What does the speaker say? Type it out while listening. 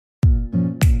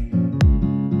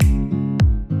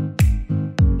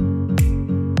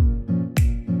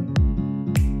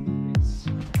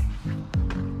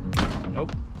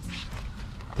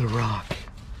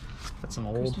That's an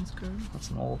old. Christmas card. That's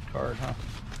an old card, huh?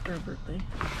 For a birthday.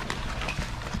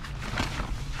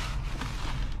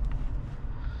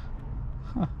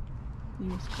 Huh.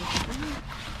 US gift card.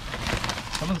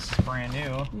 Some of this is brand new.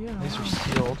 Yeah. These are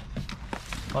sealed.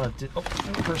 A lot of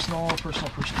personal.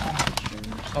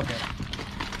 Okay.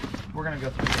 We're gonna go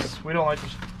through this. We don't like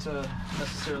to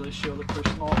necessarily show the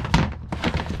personal.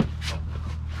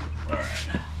 Alright.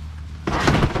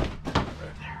 Right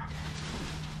there.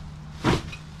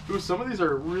 Ooh, some of these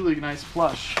are really nice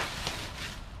plush.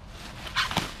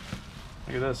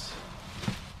 Look at this.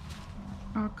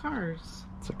 Cars.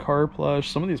 It's a car plush.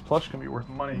 Some of these plush can be worth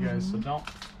money, guys, so don't.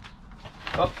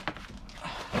 Oh.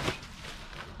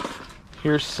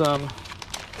 Here's some.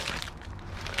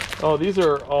 Oh, these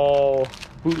are all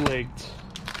bootlegged.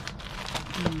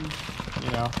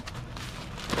 You know,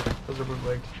 those are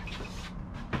bootlegged.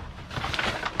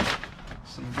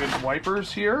 Some good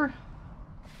wipers here.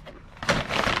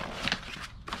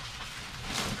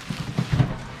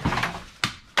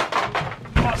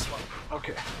 Last one.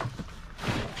 Okay.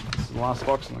 This is the last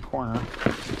box in the corner.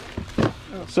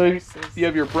 Oh, So spices. you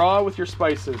have your bra with your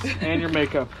spices and your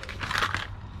makeup.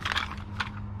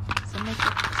 Some of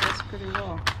it sells pretty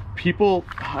well. People,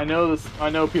 I know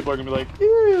people are gonna be like,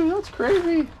 ew, that's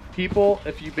crazy. People,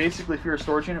 if you're a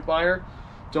storage unit buyer,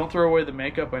 don't throw away the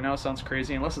makeup. I know it sounds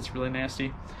crazy unless it's really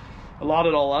nasty. Lot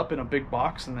it all up in a big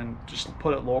box and then just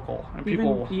put it local. And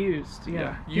people used,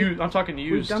 yeah. I'm talking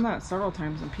used. We've done that several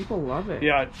times and people love it.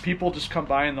 Yeah, people just come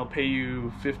by and they'll pay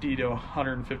you $50 to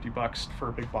 $150 for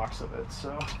a big box of it.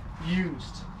 So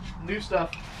used, new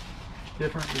stuff,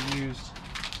 different than used.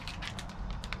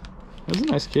 That's a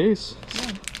nice case.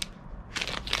 Yeah.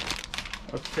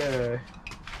 Okay.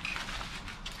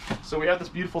 So we have this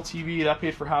beautiful TV that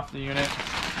paid for half the unit.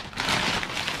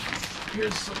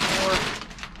 Here's some more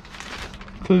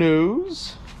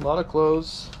clothes. A lot of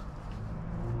clothes.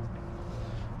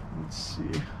 Let's see.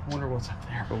 I wonder what's up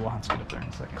there, but we'll have to get up there in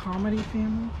a second. Comedy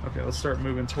Family. Okay, let's start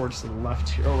moving towards the left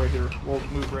here. Oh, right here. We'll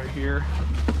move right here.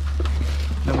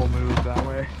 Then we'll move that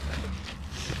way.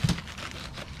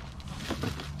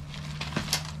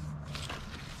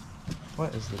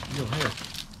 What is the deal here?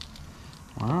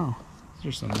 Wow. These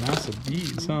are some massive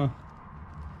beads, huh?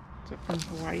 Is it from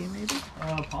Hawaii, maybe?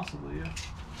 Possibly, yeah.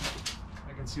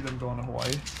 I can see them going to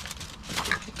Hawaii.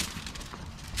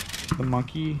 The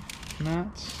monkey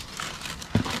mats.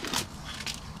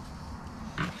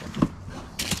 I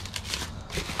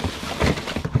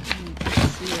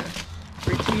see a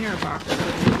retainer box,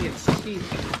 but maybe it's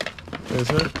teeth. Is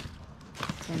it?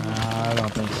 So Nah, I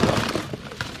don't think so.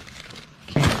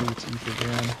 Can't do teeth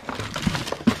again.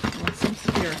 it seems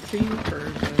to be our theme for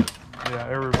the... Yeah,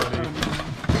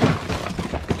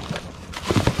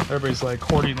 everybody's like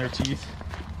hoarding their teeth.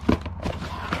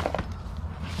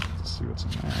 Let's see what's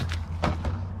in there.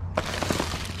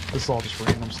 This is all just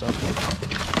random stuff.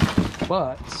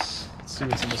 But let's see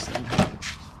what's in this thing.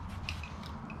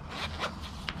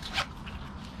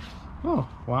 Oh,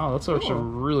 wow, that's actually a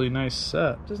really nice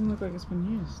set. Doesn't look like it's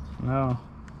been used. No.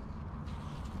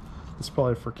 It's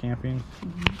probably for camping.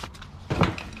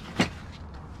 Okay.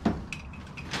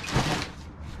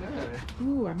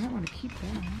 Ooh, I might want to keep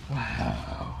that.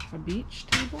 Wow. A beach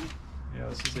table? Yeah,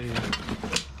 this is a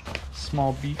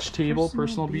small beach table,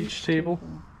 personal beach table.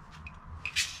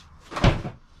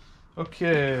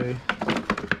 Okay.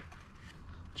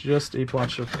 Just a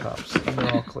bunch of cups, and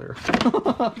they're all clear.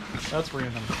 That's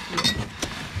random.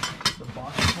 The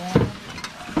box one.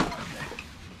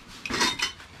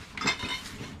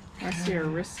 I see a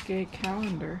risque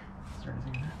calendar. Is there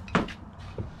anything in there?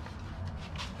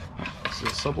 This is a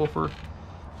subwoofer.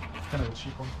 Kind of a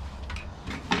cheap one.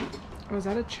 Oh, is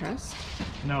that a chest?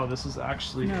 No, this is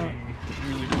actually No. a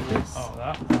really cool. This. Oh,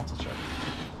 that? I'll have to check.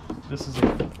 This is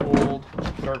an old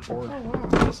dartboard. Oh, wow.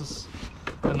 This is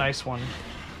a nice one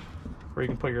where you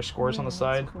can put your scores on the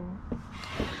side. That's cool.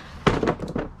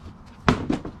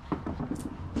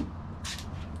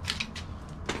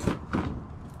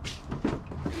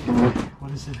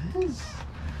 What is it?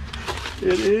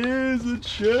 It is a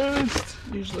chest.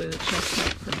 Usually the chest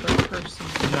not for third person.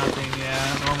 Nothing,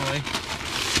 yeah, normally.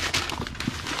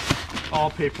 All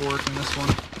paperwork in this one.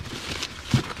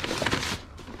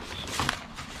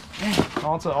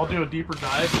 I'll do a deeper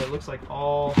dive, but it looks like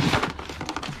all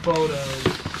photos.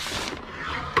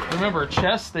 Remember,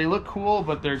 chests, they look cool,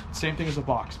 but they're the same thing as a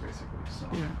box, basically. So.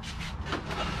 Yeah.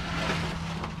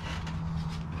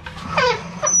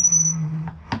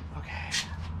 Okay.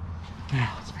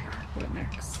 Now, let's make it. What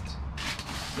next?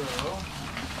 So,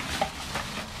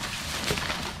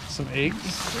 some eggs.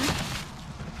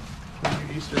 For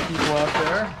you Easter people out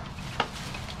there.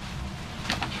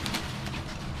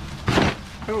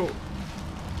 Oh.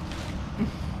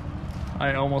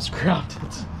 I almost grabbed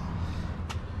it.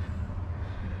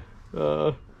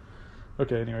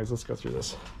 Okay, anyways, let's go through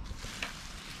this.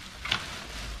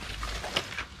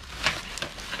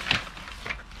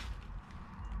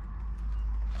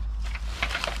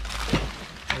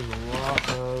 There's a lot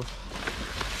of...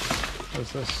 What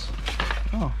is this?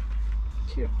 Oh,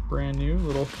 Cute. brand new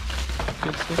little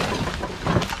kid sticker.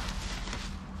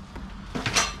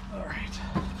 All right.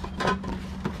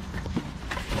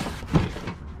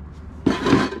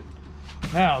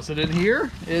 Now, is it in here?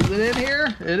 Is it in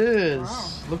here? It is. Wow.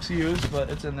 Looks used, but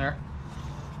it's in there.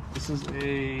 This is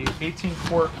a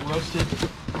 18-quart roasted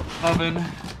oven.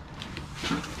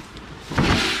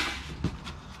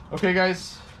 Okay,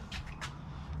 guys.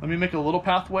 Let me make a little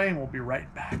pathway, and we'll be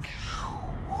right back.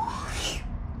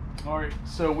 All right,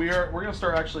 so we're gonna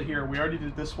start actually here. We already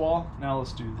did this wall. Now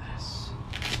let's do this.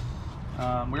 We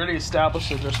already established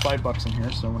that there's $5 in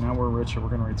here, so now we're rich and we're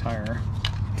gonna retire.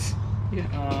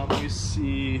 Yeah. Let me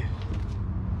see.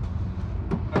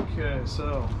 Okay,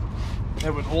 so I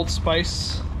have an Old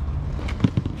Spice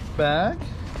bag.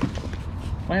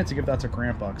 I had to give that to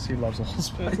Grandpa because he loves Old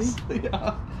Spice.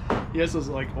 Yeah. He has those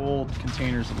like old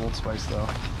containers of Old Spice though.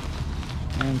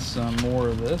 And some more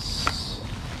of this.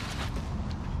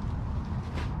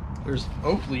 There's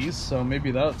Oakley's, so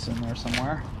maybe that's in there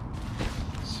somewhere.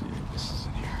 Let's see if this is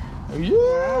in here. Oh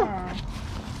yeah! Wow.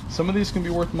 Some of these can be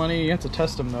worth money. You have to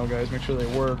test them though, guys. Make sure they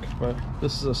work. But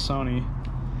this is a Sony,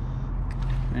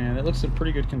 and it looks in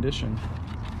pretty good condition.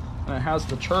 And it has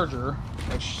the charger,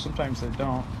 which sometimes they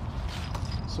don't.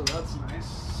 So that's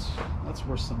nice. That's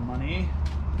worth some money.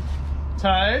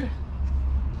 Tide.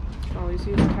 Always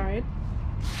use Tide.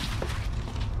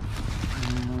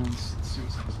 And let's see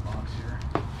what's in this box here.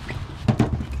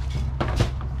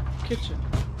 Kitchen.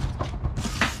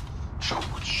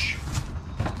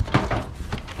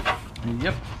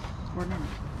 Yep. Or not.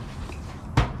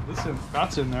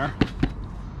 That's in there.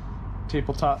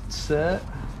 Tabletop set.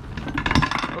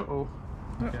 Uh-oh.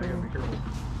 Okay, I gotta be careful.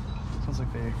 Sounds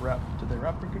like they wrap. Did they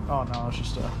wrap it good? Oh no, it's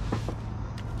just a...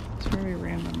 It's a very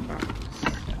random box.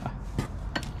 Yeah.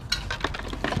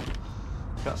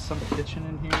 Got some kitchen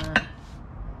in here.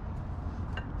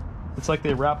 It's like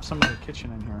they wrapped some of the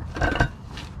kitchen in here.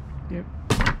 Yep.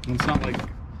 And it's not like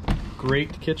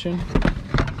great kitchen.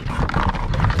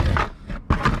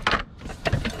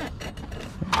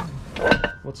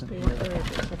 What's in here?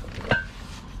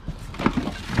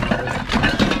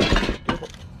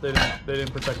 They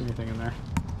didn't protect anything in there.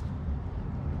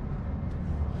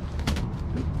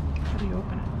 How do you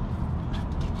open it?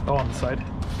 Oh, on the side.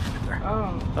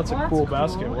 Oh. That's a well, cool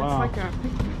basket, wow. It's like a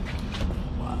picnic.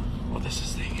 Wow. Well, this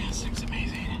thing is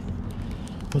amazing.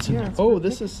 What's in Yeah, there? it's Oh, for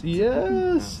this picnic. is,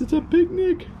 yes, it's a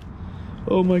picnic.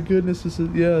 Oh my goodness, this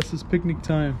is picnic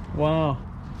time. Wow.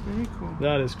 Very cool.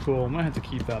 That is cool. I might have to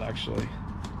keep that actually.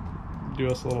 Do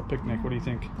us a little picnic. What do you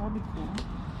think? That'll be cool.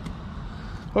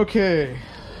 Okay,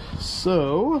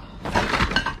 so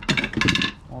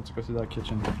let's go through that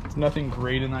kitchen. There's nothing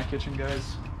great in that kitchen,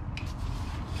 guys.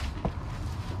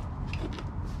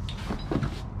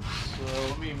 So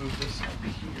let me move this up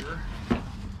here.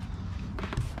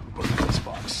 Put it in this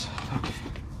box. Okay.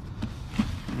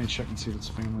 Let me check and see if it's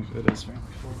family. It is family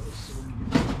photos. So let me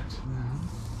get back to that.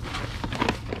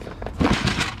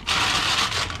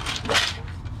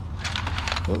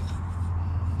 Oh.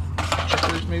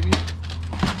 Checkers, maybe.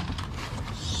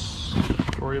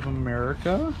 Story of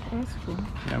America. That's cool.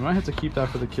 Yeah, I might have to keep that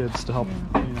for the kids to help, Yeah.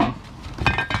 you know.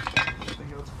 I think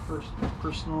that's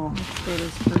personal. That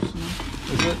is personal.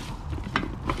 Is it?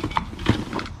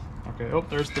 Okay, oh,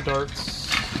 there's the darts.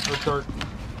 Or dart.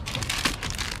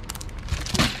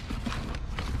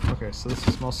 Okay, so this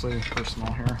is mostly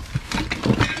personal here.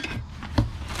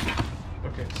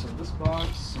 Okay, so this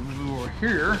box, I'm gonna move over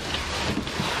here.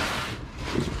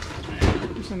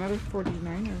 There's another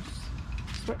 49ers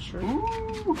sweatshirt.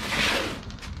 Ooh!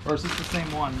 Or is this the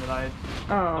same one that I...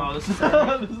 Oh. this is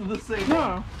this is the same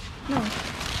one. No.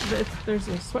 There's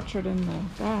a sweatshirt in the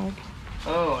bag.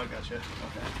 Oh, I gotcha.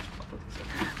 Okay. I'll put this in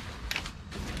here.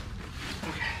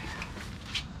 Okay.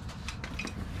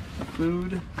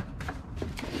 Food.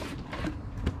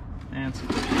 And some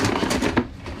food.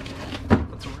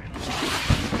 That's a random.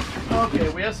 Okay,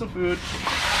 we have some food.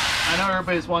 I know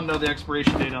everybody's wanting to know the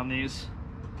expiration date on these.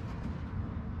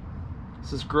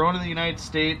 This is grown in the United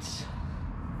States.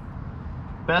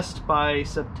 Best by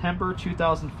September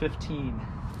 2015.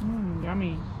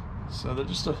 Yummy. So they're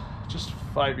just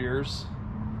 5 years.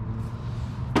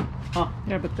 Huh.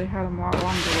 Yeah, but they had them a lot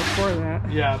longer before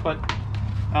that. Yeah, but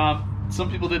some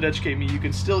people did educate me. You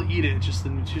can still eat it, just the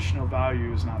nutritional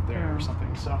value is not there or Yeah.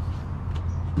 something. So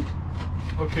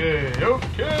Okay,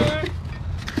 okay.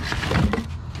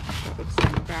 That looks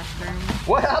in the bathroom.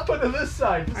 What happened to this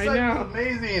side? This I side know. was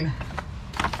amazing.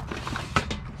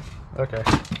 Okay.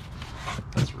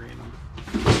 That's random.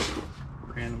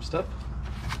 Random stuff.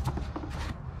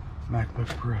 MacBook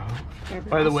Pro.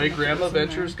 By the way, Grandma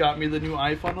Ventures got me the new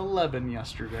iPhone 11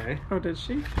 yesterday. Oh, did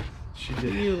she? She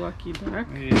did. You lucky duck.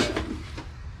 Yeah.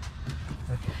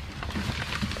 Okay.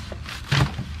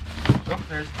 Oh,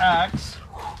 there's Axe.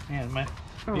 Man,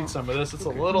 I need some of this. It's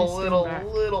okay. a Let me stand back.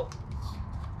 little.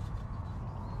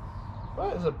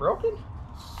 What? Is it broken?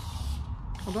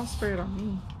 Well, don't spray it on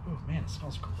me. Oh man, it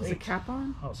smells great. Is the cap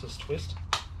on? Oh, it says twist.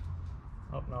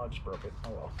 Oh no, I just broke it. Oh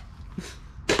well.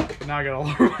 Now I got all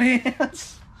over my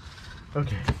hands.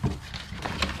 Okay.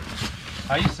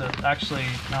 I used to actually,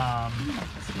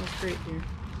 It smells great here.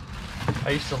 I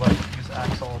used to like use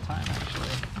Axe all the time actually.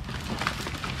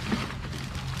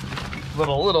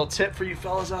 Little tip for you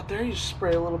fellas out there: you just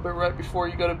spray a little bit right before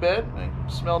you go to bed.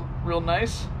 It smelled real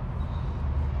nice.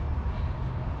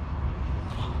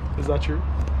 Is that true?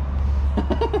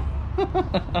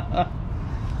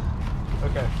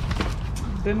 Okay.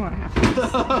 Then what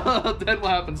happens? Then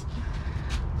what happens?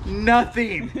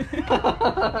 Nothing.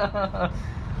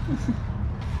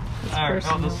 Alright,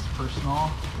 oh, this is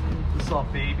personal. This is all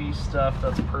baby stuff.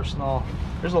 That's personal.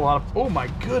 There's a lot of. Oh my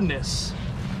goodness!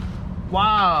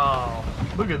 Wow!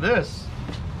 Look at this.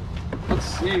 Let's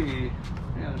see.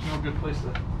 Yeah, there's no good place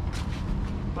to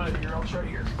put it here. I'll show you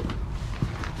here.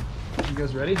 You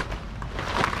guys ready? Oop.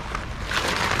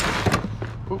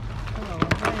 Oh,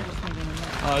 I just need to know.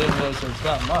 Oh, I didn't realize there was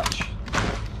that much.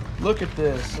 Look at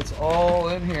this. It's all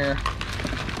in here.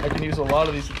 I can use a lot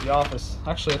of these at the office.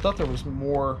 Actually, I thought there was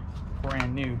more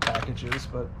brand new packages,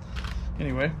 but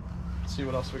anyway, let's see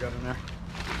what else we got in there.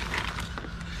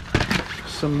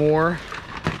 Some more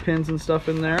pins and stuff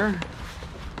in there.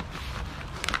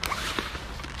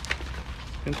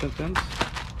 Pins.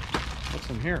 What's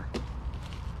in here?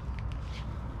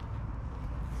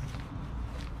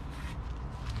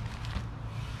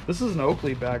 This is an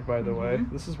Oakley bag, by the way.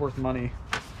 This is worth money.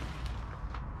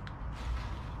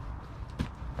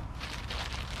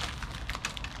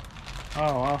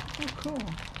 Oh wow. Oh, cool.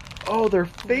 Oh, they're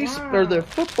face Wow. or they're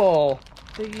football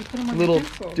So you put them on little your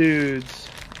pencil. dudes.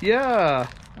 Yeah.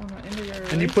 On the end of your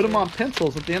And you put them eraser. on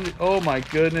pencils at the end. Oh my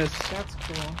goodness. That's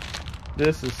cool.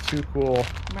 This is too cool.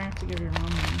 I might have to give your mom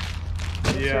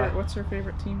one. What's her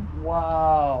favorite team?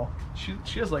 Wow.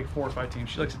 She has like 4 or 5 teams.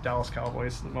 She likes the Dallas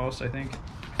Cowboys the most, I think.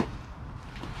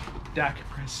 Dak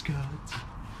Prescott.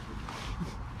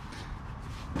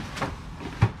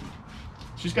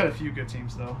 She's got a few good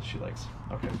teams though. She likes.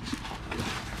 Okay.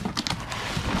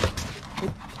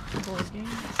 Board games.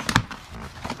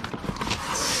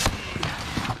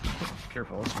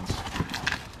 Careful, this one's.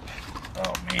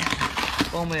 Oh man.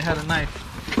 If only I had a knife.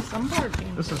 Some board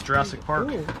games. This is are Jurassic Park.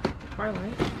 Ooh,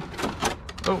 Twilight.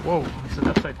 Oh, whoa. Is it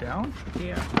upside down?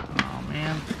 Yeah. Oh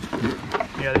man.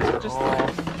 Yeah, these are Just all.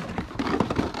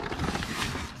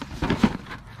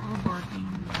 board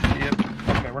games. Yep.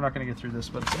 Okay, we're not going to get through this,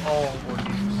 but it's all board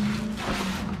games.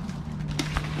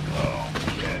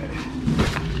 Okay.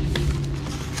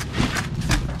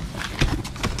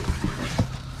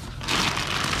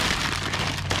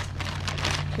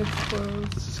 Kids' clothes.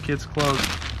 This is kids' clothes.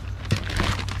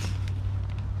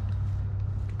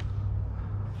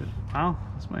 Wow,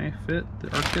 this may fit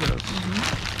our kiddos.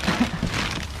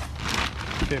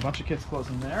 Okay, a bunch of kids' clothes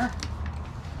in there.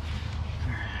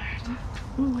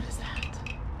 Ooh, what is that?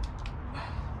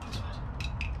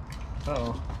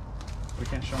 Uh-oh. We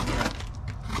can't show them yet.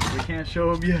 We can't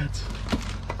show them yet.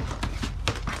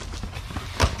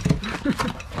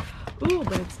 Ooh,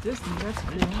 but it's Disney. That's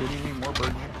Are cool. you kidding me? More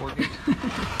board games.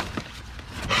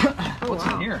 Oh, What's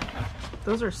wow. in here?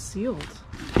 Those are sealed.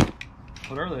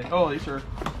 What are they? Oh, these are.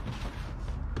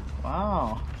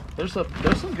 Wow. There's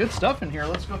some good stuff in here.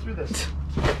 Let's go through this.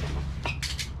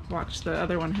 Watch, the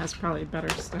other one has probably better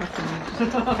stuff in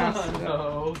it. Pass it up.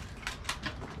 No.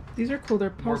 These are cool.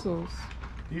 They're More- puzzles.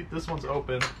 This one's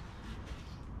open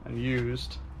and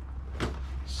used.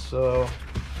 So.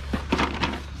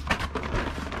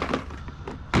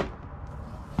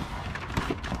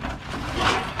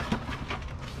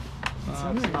 It's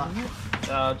in there, isn't it?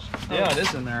 Yeah, it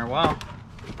is in there. Wow.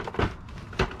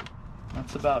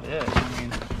 That's about it. I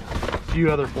mean, a few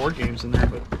other board games in there,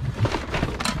 but.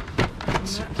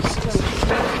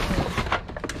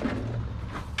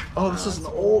 Oh, this is an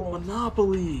old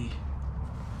Monopoly.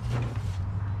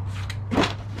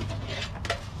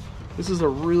 This is a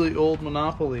really old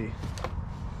Monopoly.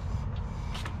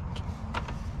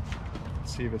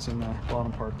 Let's see if it's in the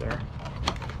bottom part there.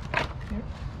 Yep.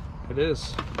 It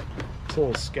is. It's a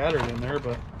little scattered in there,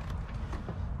 but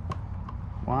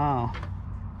wow.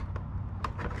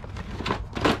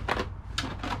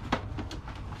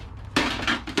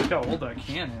 Look how old that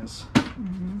can is.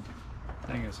 Mm-hmm.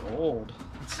 Thing is old.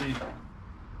 Let's see.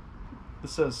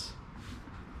 This says,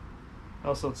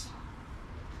 oh, so it's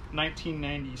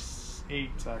 1998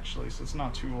 actually, so it's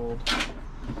not too old.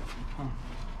 Huh.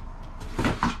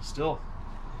 Still.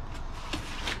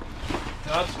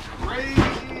 That's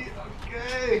crazy.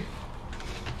 Okay.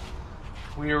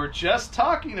 We were just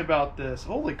talking about this.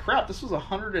 Holy crap, this was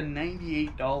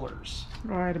 $198.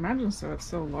 Well, I'd imagine so. It's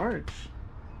so large.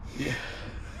 Yeah.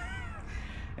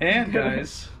 And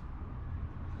guys,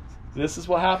 this is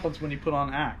what happens when you put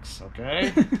on Axe, okay?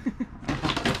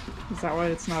 Is that why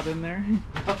it's not in there?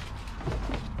 I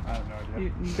have no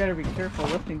idea. You better be careful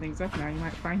lifting things up now. You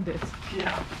might find it.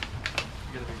 Yeah.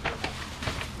 You gotta be careful.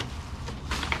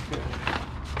 Okay.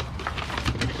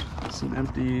 Some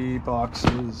empty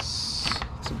boxes,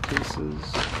 some cases.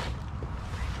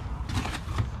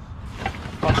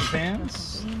 Pots and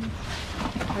pans.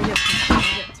 I get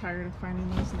tired of finding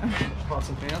those now. Pots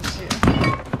and pans. Yeah.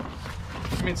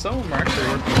 I mean, some of them are actually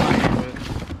worth buying, but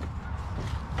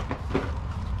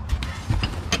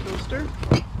Toaster.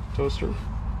 toaster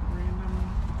Random.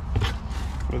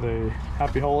 with a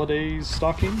Happy Holidays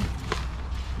stocking.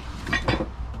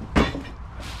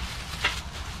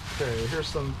 Okay, here's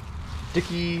some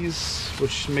Dickies,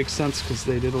 which makes sense because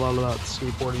they did a lot of that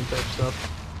skateboarding type stuff.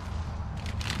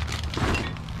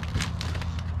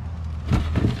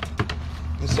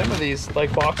 And some of these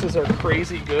like boxes are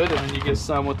crazy good, and then you get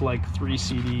some with like 3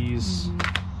 CDs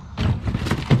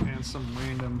and some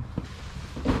random.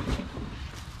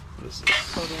 What is this?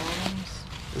 Photo albums.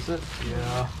 Is it?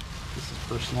 Yeah. This is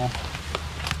personal.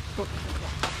 Oh.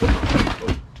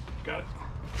 Got it.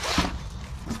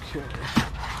 Okay.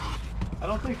 I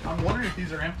don't think, I'm wondering if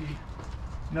these are empty.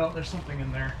 No, there's something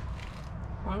in there.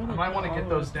 Why would I they might put want to all get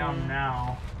of those it down there?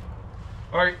 now.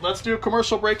 Alright, let's do a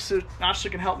commercial break so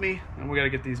Ashley can help me. And we gotta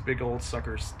get these big old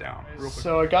suckers down real quick.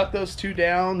 So I got those 2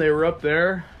 down. They were up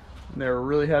there. And they were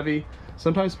really heavy.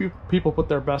 Sometimes people put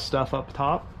their best stuff up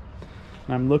top.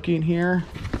 And I'm looking here.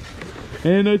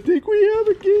 And I think we have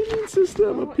a gaming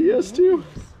system, a PS2.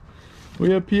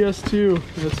 We have PS2,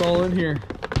 and it's all in here.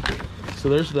 So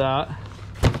there's that.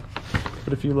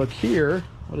 But if you look here,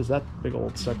 what is that big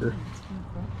old sucker?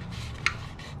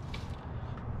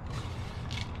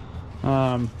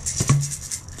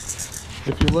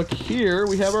 If you look here,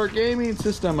 we have our gaming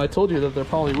system. I told you that there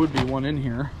probably would be one in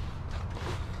here.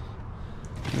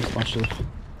 There's a bunch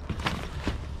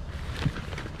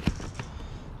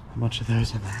of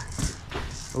those in there.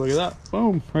 Oh, look at that.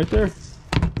 Boom, right there.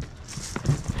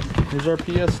 Here's our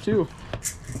PS2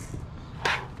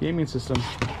 gaming system.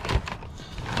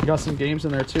 We got some games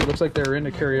in there too. Looks like they're into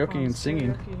karaoke and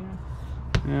singing. Karaoke,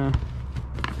 Yeah.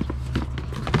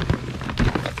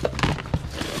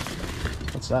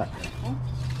 What's that?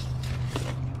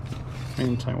 Made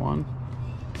in Taiwan.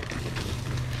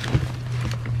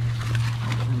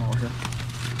 I'm over here.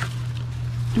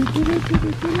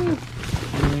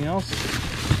 Anything else?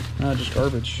 Just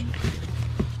garbage.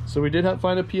 So we did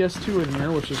find a PS2 in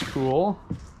here, which is cool.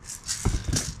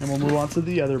 And we'll move on to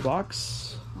the other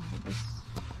box.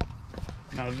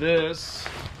 Now this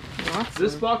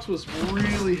box was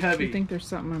really heavy. I think there's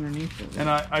something underneath it. And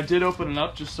I did open it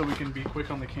up just so we can be quick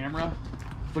on the camera.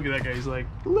 Look at that guy, he's like,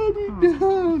 let me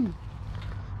down.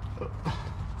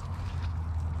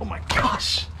 Oh my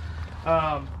gosh.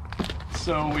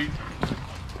 So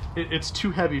it's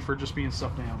too heavy for just being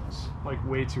stuffed animals. Like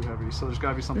way too heavy. So there's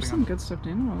gotta be something. There's some good stuffed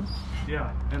animals.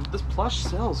 Yeah, and this plush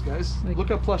sells, guys. Like look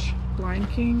at plush. Lion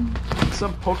King.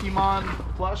 Some Pokemon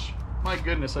plush. My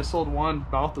goodness, I sold one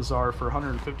Balthazar for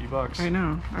 $150. I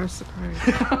know. I was surprised.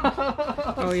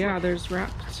 Oh yeah, there's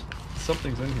wrapped.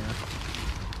 Something's in here.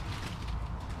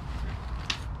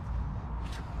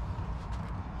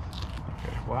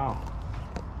 Okay, wow.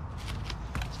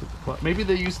 Let's get the maybe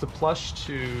they use the plush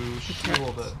to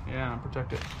shield it. Yeah,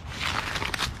 protect it.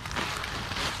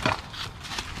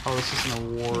 Oh, this is an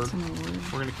award. It's an award.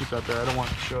 We're gonna keep that there. I don't want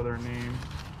to show their name.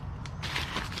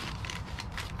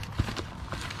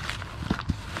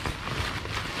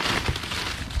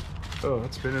 Oh,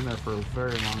 it's been in there for a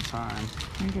very long time.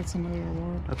 I think that's another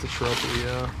award. That's a trophy,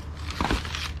 yeah.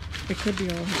 It could be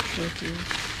all his trophies.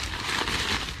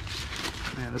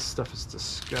 Man, this stuff is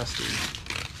disgusting.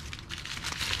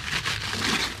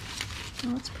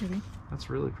 Oh, that's pretty. That's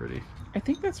really pretty. I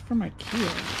think that's from IKEA,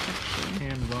 actually.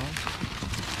 Hand bone.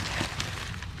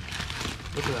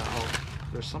 Look at that. Oh,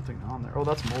 there's something on there. Oh,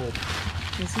 that's mold.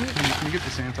 Is it? Can you get the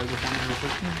sanitizer for me real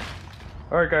quick? Yeah.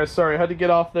 All right, guys. Sorry, I had to get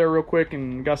off there real quick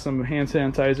and got some hand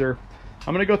sanitizer.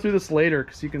 I'm gonna go through this later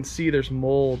because you can see there's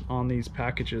mold on these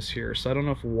packages here. So I don't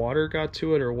know if water got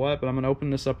to it or what, but I'm gonna open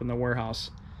this up in the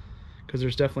warehouse because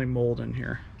there's definitely mold in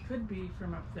here. Could be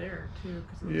from up there too.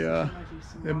 Cause Yeah,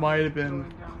 it might have been.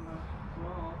 Down the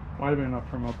wall. Might have been up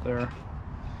from up there.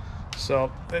 So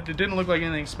it didn't look like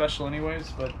anything special,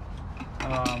 anyways. But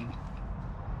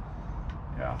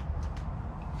yeah.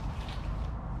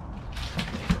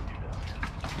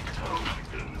 Oh my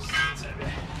goodness, that's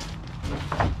heavy.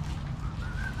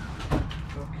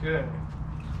 Okay,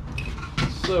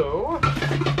 so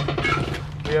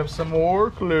we have some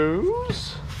more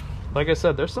clothes. Like I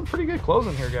said, there's some pretty good clothes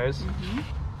in here, guys.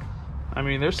 I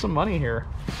mean, there's some money here.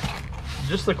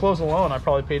 Just the clothes alone, I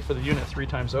probably paid for the unit 3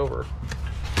 times over.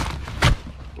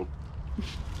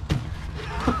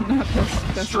 Not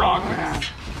this Strong man.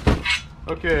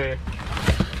 Okay.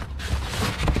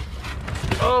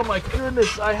 Oh my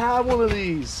goodness, I have one of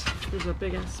these. There's a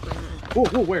big ass spider.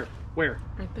 Oh, where? Where?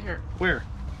 Right there. Where?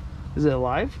 Is it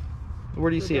alive? Where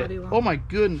do you see it? Daddy long. Oh my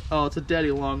goodness. Oh, it's a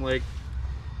daddy long leg.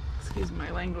 Excuse my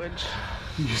language.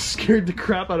 You scared the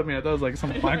crap out of me. I thought it was like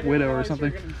some Black Widow or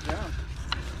something.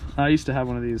 I used to have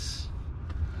one of these.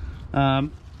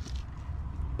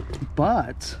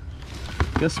 But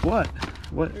guess what?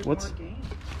 What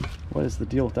is the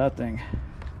deal with that thing?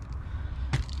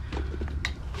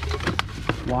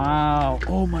 Wow.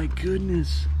 Oh my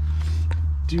goodness.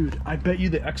 Dude, I bet you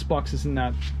the Xbox is in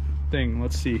that thing.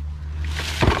 Let's see.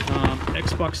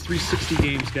 Xbox 360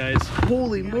 games, guys.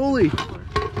 Holy moly.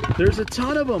 There's a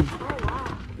ton of them.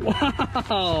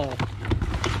 Wow.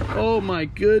 Oh my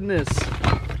goodness. Do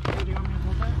you want me to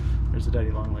hold that? There's a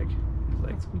daddy long leg. He's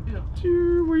like, Yeah.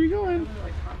 where are you going? They're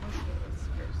like harmless, but it's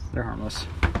gross. They're harmless.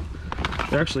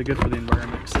 They're actually good for the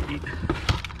environment because they eat.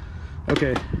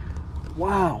 Okay.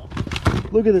 Wow.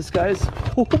 Look at this, guys.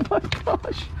 Oh my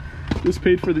gosh. This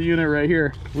paid for the unit right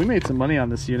here. We made some money on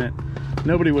this unit.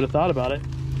 Nobody would have thought about it,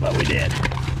 but we did.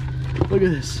 Look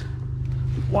at this.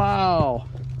 Wow.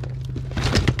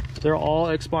 They're all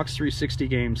Xbox 360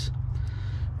 games.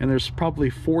 And there's probably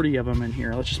 40 of them in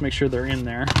here. Let's just make sure they're in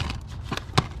there.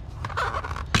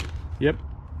 Yep.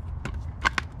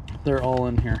 They're all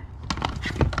in here.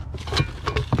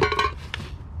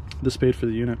 This paid for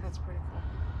the unit. That's pretty cool.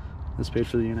 This paid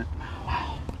for the unit.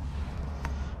 Wow.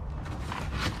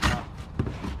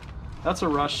 That's a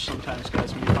rush sometimes,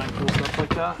 guys, when you find cool stuff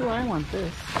like that. Oh, I want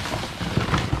this.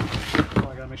 Oh,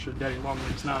 I gotta make sure Daddy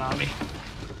Longleg's not on me.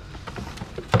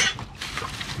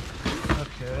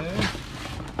 Okay.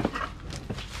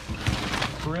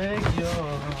 Crayons.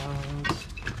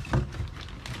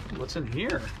 What's in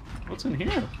here? What's in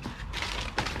here?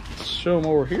 Let's show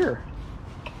them over here.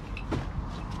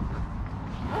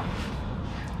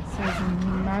 It says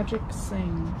Magic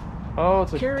Sing. Oh,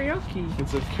 it's a Karaoke.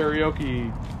 It's a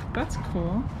karaoke That's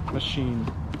cool. machine.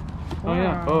 Wow. Oh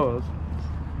yeah. Oh.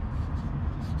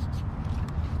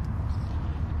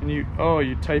 And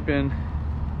you type in.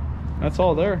 That's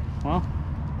all there. Wow.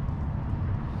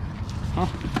 Huh.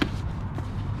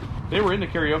 They were into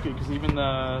karaoke because even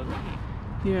the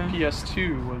Yeah.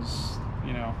 PS2 was,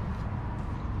 you know,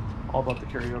 all about the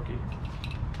karaoke.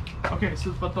 Okay,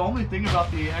 so but the only thing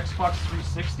about the Xbox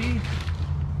 360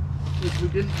 is we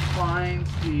didn't find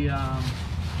the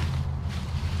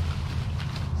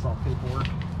it's all paperwork.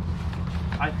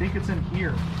 I think it's in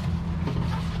here.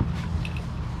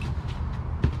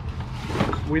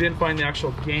 We didn't find the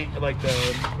actual game, like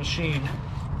the machine.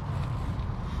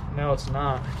 No, it's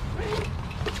not.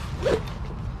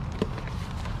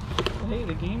 Hey,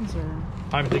 the games are.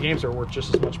 I mean, the games are worth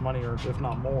just as much money, or if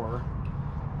not more.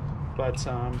 But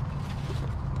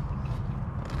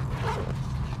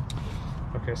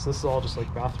okay, so this is all just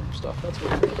like bathroom stuff. That's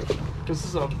weird. This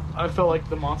is I felt like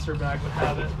the monster bag would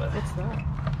have it, but What's that?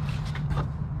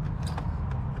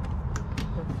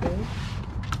 Okay.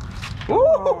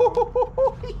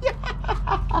 Ooh, yeah.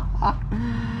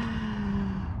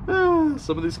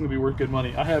 Some of these can be worth good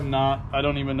money. I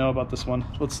don't even know about this one.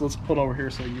 Let's put over here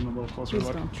so you can a little closer Please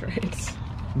look. don't trade.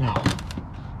 No.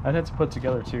 I'd have to put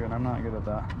together too, and I'm not good at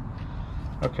that.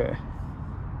 Okay.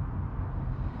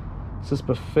 This is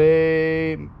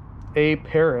Buffet A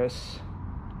Paris.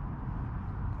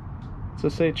 Does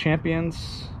this say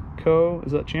Champions Co?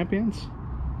 Is that Champions?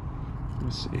 Let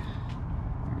me see.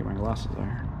 I'll get my glasses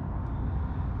there.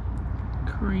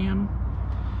 Cram.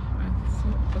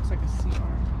 It looks like a CR.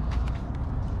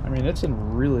 I mean, it's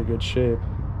in really good shape.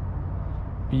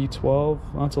 B12.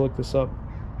 I'll have to look this up.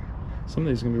 Some of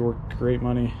these are going to be worth great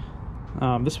money.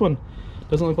 This one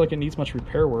doesn't look like it needs much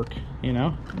repair work, you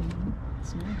know?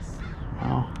 It's nice.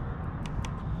 Wow.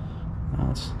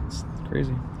 No, it's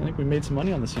Crazy. I think we made some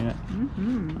money on this unit.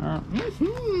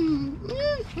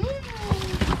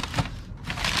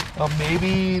 Well,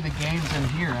 maybe the game's in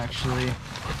here, actually.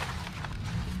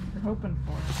 We're hoping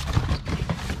for it.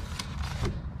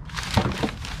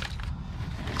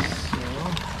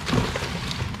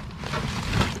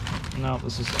 So, no,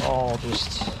 this is all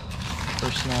just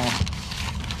personal.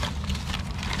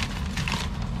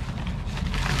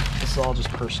 This is all just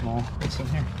personal. What's in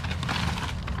here?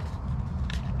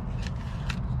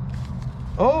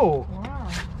 Oh! Wow.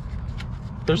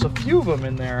 There's a few of them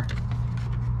in there.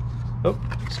 Oh,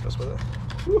 this goes with it.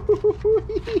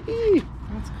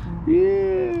 That's cool.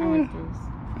 Yeah. I like those.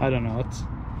 I don't know.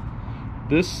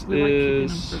 This We like keeping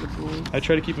is. them for the boys. I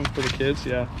try to keep them for the kids.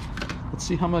 Yeah. Let's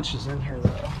see how much is in here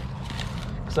though,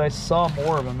 because I saw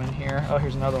more of them in here. Oh,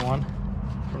 here's another one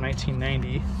from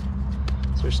 1990.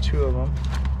 So there's 2 of them.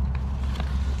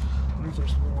 I wonder if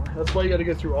there's more. That's why you got to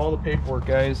go through all the paperwork,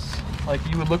 guys. Like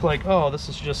you would look like, oh, this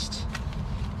is just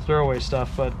throwaway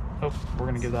stuff, but oh, we're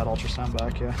gonna give that ultrasound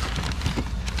back. Yeah.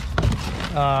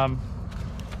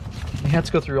 You have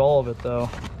to go through all of it though,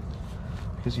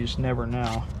 because you just never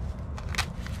know.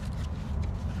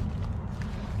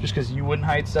 Just because you wouldn't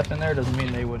hide stuff in there doesn't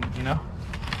mean they wouldn't, you know?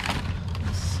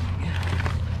 Let's see.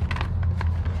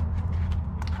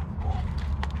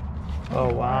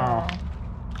 Oh, wow.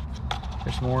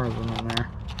 There's more of them in there.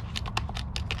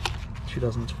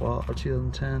 2012 or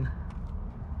 2010.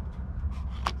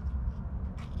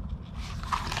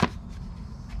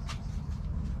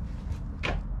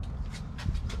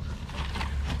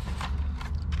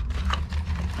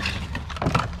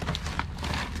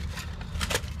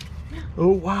 Oh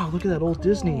wow, look at that old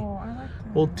Disney. Oh, I like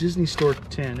that. Old Disney store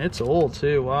tin. It's old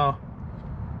too, wow.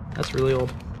 That's really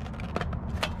old.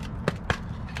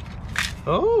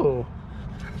 Oh.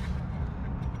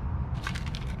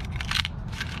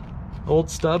 Old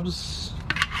stubs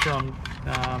from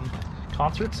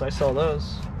concerts, I saw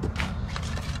those.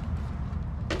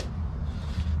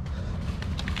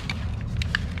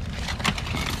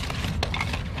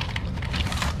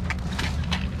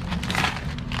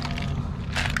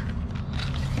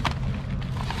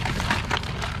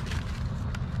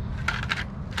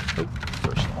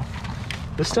 Personal.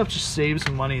 This stuff just saves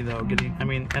money though, getting, I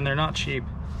mean, and they're not cheap.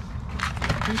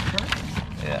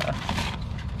 Yeah.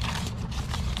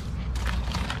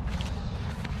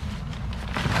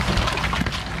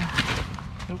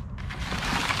 Nope.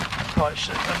 Probably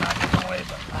should have done that away,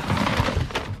 but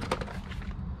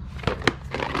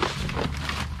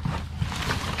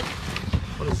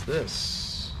what is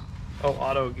this? Oh,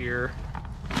 auto gear.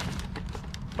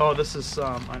 Oh, this is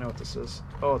I know what this is.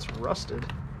 Oh, it's rusted.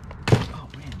 Oh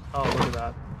man. Oh, look at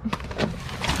that.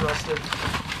 It's rusted.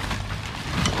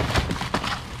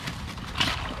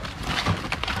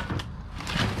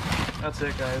 That's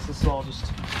it, guys. This is all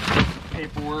just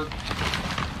paperwork.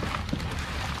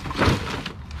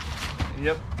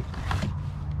 Yep.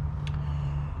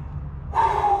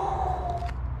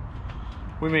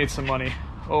 We made some money.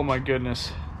 Oh my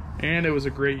goodness. And it was a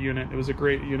great unit. It was a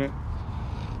great unit.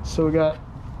 So we got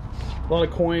a lot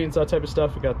of coins, that type of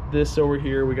stuff. We got this over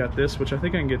here. We got this, which I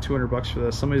think I can get $200 for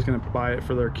this. Somebody's gonna buy it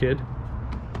for their kid.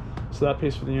 So that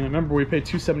pays for the unit. Remember, we paid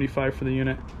 $275 for the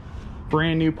unit.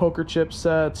 Brand new poker chip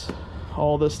set.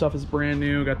 All this stuff is brand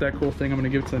new. Got that cool thing I'm gonna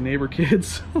give to the neighbor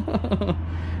kids.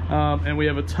 And we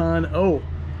have a ton. Oh,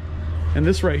 and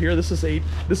this right here, this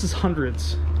is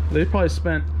hundreds. They probably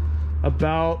spent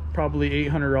about probably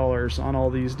 $800 on all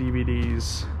these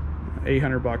DVDs.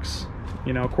 $800.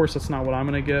 You know, of course that's not what I'm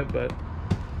gonna get, but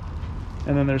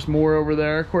and then there's more over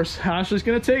there. Of course, Ashley's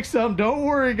gonna take some. Don't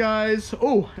worry, guys.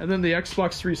 Oh, and then the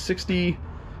Xbox 360,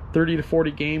 30 to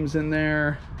 40 games in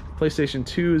there. PlayStation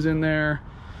 2 is in there,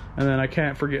 and then I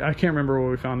can't remember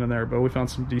what we found in there, but we found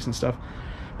some decent stuff.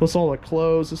 Plus all the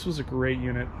clothes. This was a great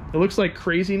unit. It looks like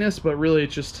craziness, but really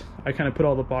it's just I kind of put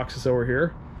all the boxes over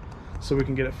here so we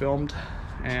can get it filmed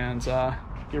and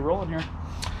get rolling here.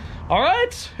 All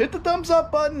right, hit the thumbs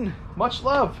up button. Much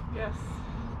love. Yes.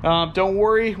 Don't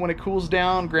worry, when it cools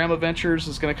down, Grandma Ventures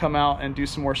is going to come out and do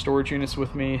some more storage units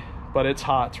with me, but it's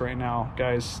hot right now,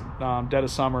 guys. Dead of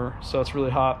summer, so it's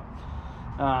really hot.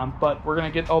 But we're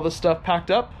going to get all this stuff packed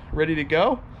up, ready to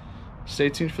go. Stay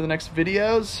tuned for the next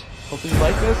videos. Hopefully you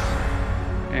like this,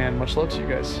 and much love to you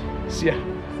guys. See ya.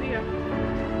 See ya.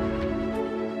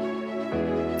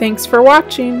 Thanks for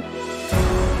watching.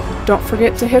 Don't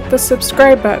forget to hit the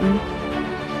subscribe button.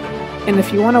 And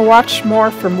if you want to watch more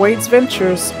from Wade's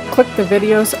Ventures, click the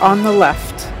videos on the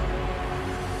left.